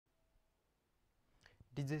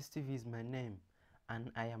DJ Steve is my name,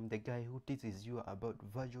 and I am the guy who teaches you about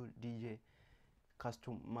virtual DJ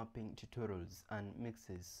custom mapping tutorials and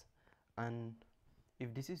mixes. And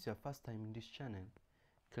if this is your first time in this channel,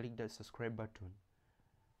 click that subscribe button,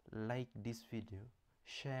 like this video,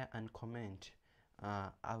 share and comment.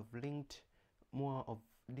 I've linked more of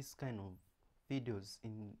this kind of videos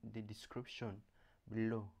in the description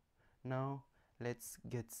below. Now let's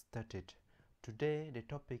get started. Today the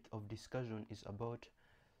topic of discussion is about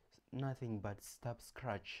nothing but stop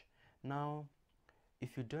scratch. Now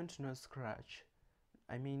if you don't know scratch,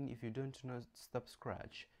 if you don't know stop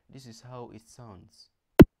scratch, this is how it sounds.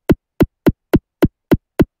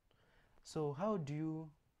 So how do you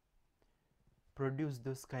produce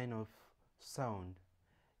those kind of sound?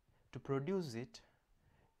 To produce it,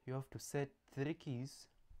 you have to set 3 keys,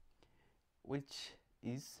 which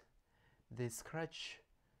is the scratch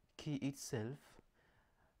key itself,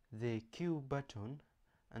 the Q button,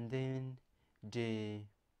 and then the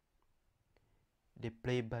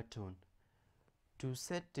play button. To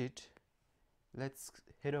set it, let's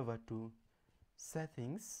head over to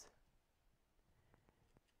settings,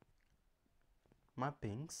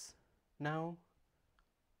 mappings. Now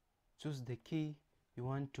choose the key you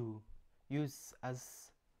want to use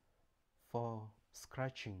as for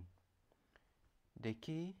scratching. The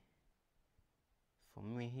key for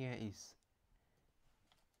me here is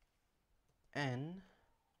N,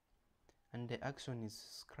 and the action is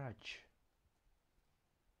scratch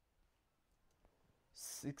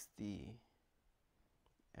 60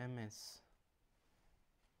 ms.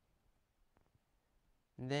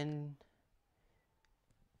 Then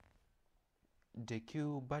the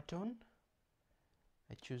Q button,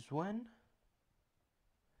 I choose 1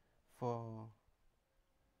 for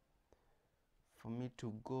me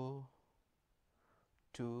to go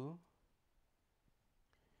to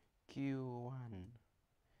Q1.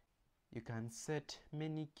 You can set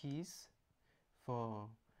many keys for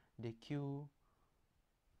the Q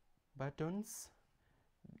buttons,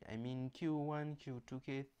 Q1,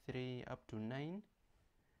 Q2, K3 up to 9.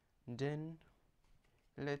 Then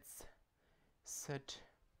let's set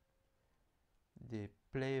the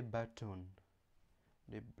play button.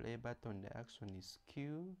 The play button, the action is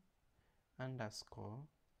Q underscore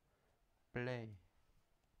play.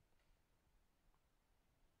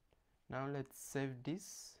 Now let's save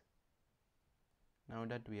this now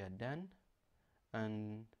that we are done.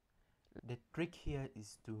 And the trick here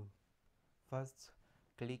is to first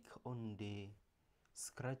click on the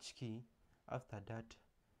scratch key. After that,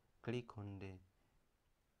 click on the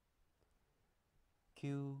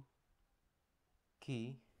Q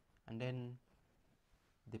key and then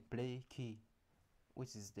the play key,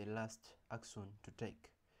 which is the last action to take.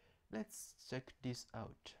 Let's check this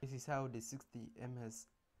out. This is how the 60 ms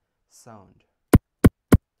sound.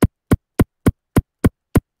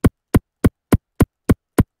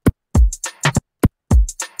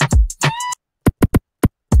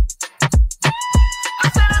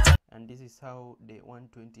 And this is how the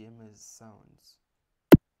 120 ms sounds.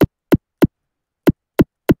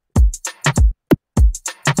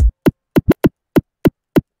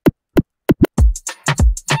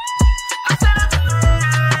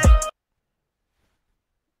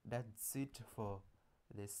 That's it for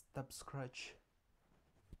the stop scratch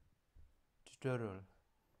tutorial.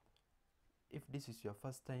 If this is your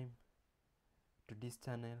first time to this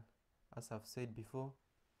channel, as I've said before,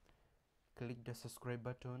 click the subscribe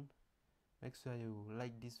button, make sure you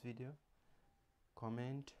like this video,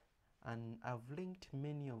 comment, and I've linked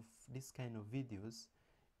many of this kind of videos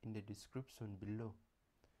in the description below.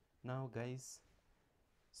 Now guys,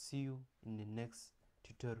 see you in the next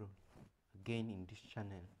tutorial again in this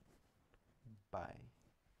channel. Bye.